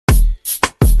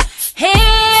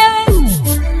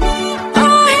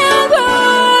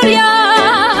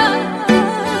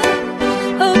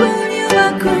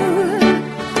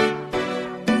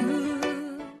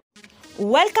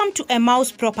Welcome to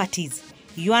Emmaus Properties,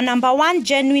 your #1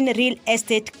 genuine real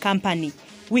estate company.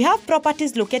 We have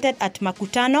properties located at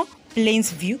Makutano,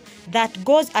 Plainsview, that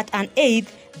goes at an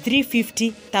eighth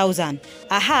 350,000,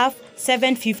 a half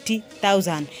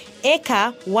 750,000,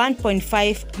 acre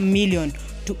 1.5 million.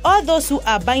 To all those who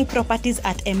are buying properties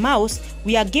at Emmaus,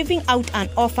 we are giving out an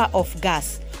offer of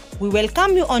gas. We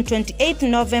welcome you on 28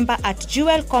 November at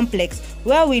Jewel Complex,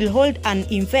 where we'll hold an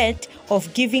event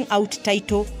of giving out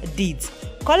title deeds.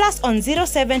 Call us on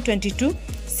 0722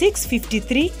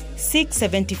 653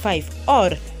 675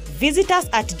 or visit us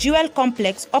at Jewel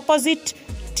Complex opposite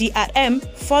TRM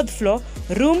 4th floor,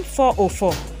 room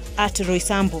 404 at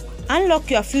Roysambu. Unlock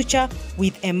your future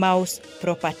with Emmaus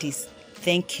Properties.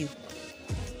 Thank you.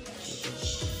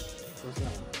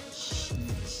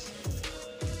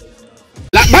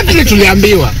 Birthday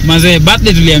tuliambiwa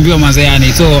mazee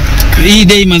yani, so hii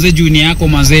day mazee junior yako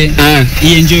mazee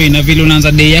enjoy na vile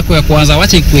unaanza day yako ya kwanza,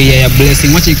 wacha ikuwe ya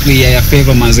blessing, wacha ikuwe ya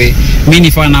favor mazee. Mimi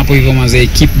ni fan hapo hivyo mazee,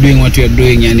 keep doing what you are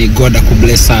doing, yani God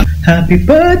akubless sana. Happy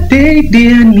birthday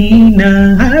dear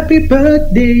Nina, happy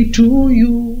birthday to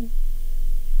you.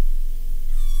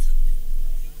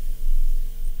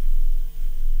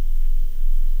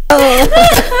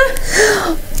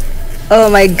 Oh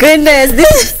my goodness,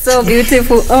 this is so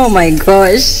beautiful. Oh my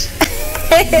gosh.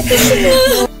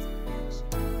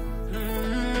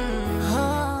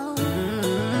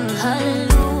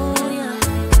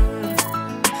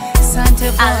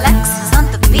 Alexis on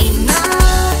the beat.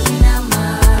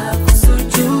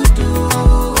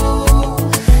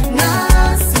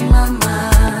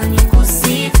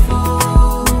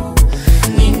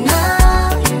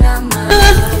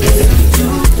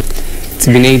 It's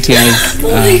been 8 years.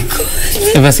 Oh my God.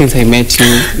 Ever since I met you,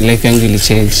 life yangu really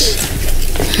changed.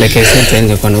 Like I said, I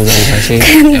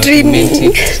met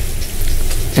it,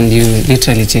 and you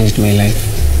literally changed my life.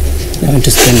 I want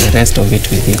to spend the rest of it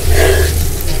with you.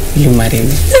 Will you marry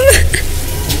me?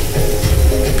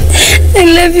 I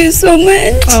love you so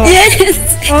much. Oh. Yes.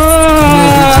 Oh.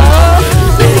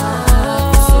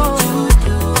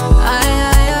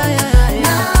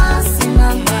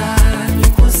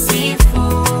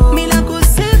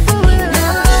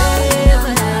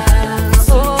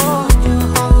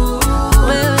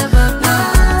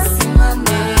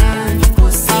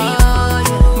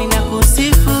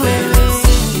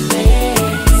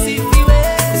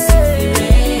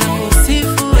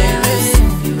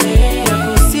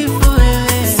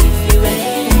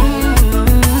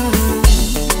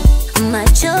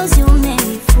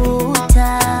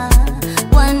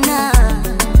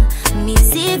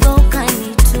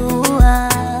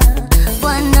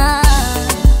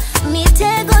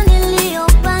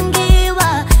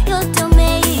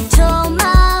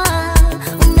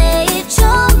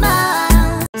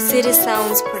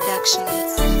 Sounds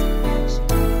Productions.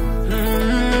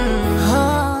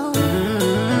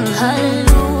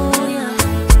 Hallelujah.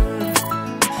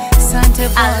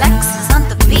 Alexis.